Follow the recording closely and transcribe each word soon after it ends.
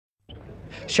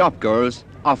Shop girls,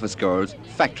 office girls,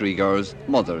 factory girls,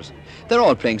 mothers. They're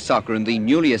all playing soccer in the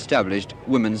newly established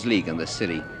Women's League in the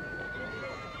city.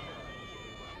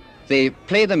 They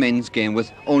play the men's game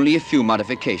with only a few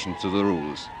modifications to the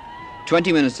rules.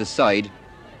 20 minutes a side,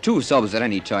 2 subs at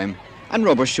any time, and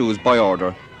rubber shoes by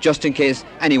order, just in case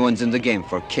anyone's in the game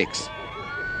for kicks.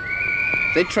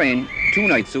 They train 2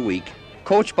 nights a week,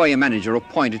 coached by a manager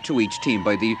appointed to each team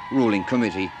by the ruling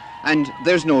committee, and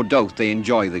there's no doubt they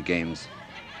enjoy the games.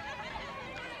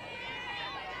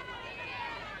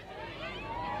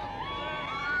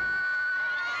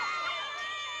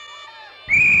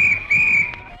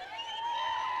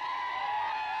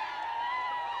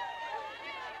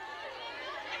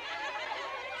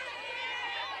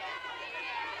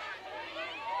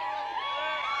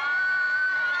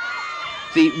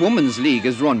 The Women's League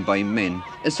is run by men,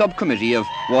 a subcommittee of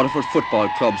Waterford Football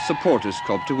Club supporters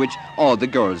club to which all the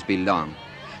girls belong.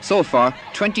 So far,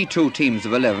 22 teams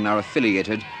of 11 are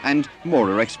affiliated and more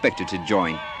are expected to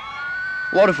join.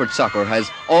 Waterford soccer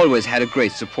has always had a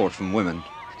great support from women.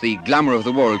 The glamour of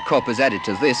the World Cup is added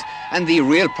to this, and the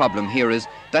real problem here is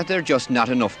that there are just not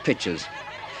enough pitches.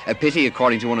 A pity,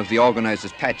 according to one of the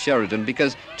organisers, Pat Sheridan,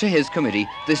 because to his committee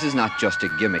this is not just a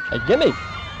gimmick. A gimmick?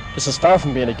 This is far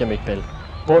from being a gimmick, Bill.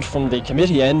 Both from the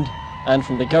committee end and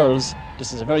from the girls,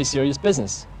 this is a very serious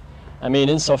business. I mean,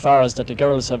 insofar as that the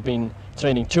girls have been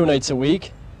training 2 nights a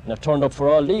week and have turned up for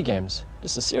all league games.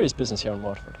 This is a serious business here in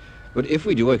Waterford. But if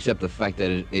we do accept the fact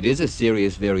that it is a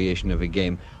serious variation of a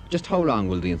game, just how long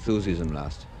will the enthusiasm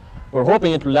last? We're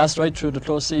hoping it will last right through the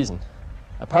close season.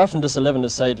 Apart from this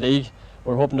 11-a-side league,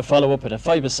 we're hoping to follow up with a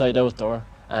 5-a-side outdoor,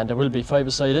 and there will be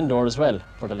 5-a-side indoor as well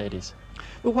for the ladies.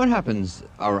 But what happens,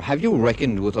 or have you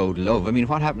reckoned without love? I mean,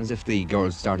 what happens if the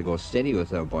girls start to go steady with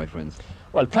their boyfriends?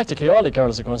 Well, practically all the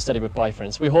girls are going steady with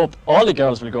boyfriends. We hope all the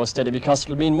girls will go steady because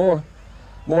it'll mean more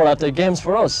at the games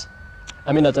for us.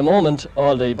 I mean, at the moment,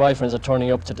 all the boyfriends are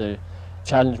turning up to the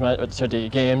to the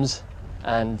games,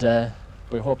 and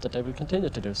we hope that they will continue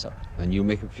to do so. And you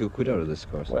make a few quid out of this,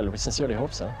 of course. Well, we sincerely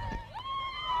hope so.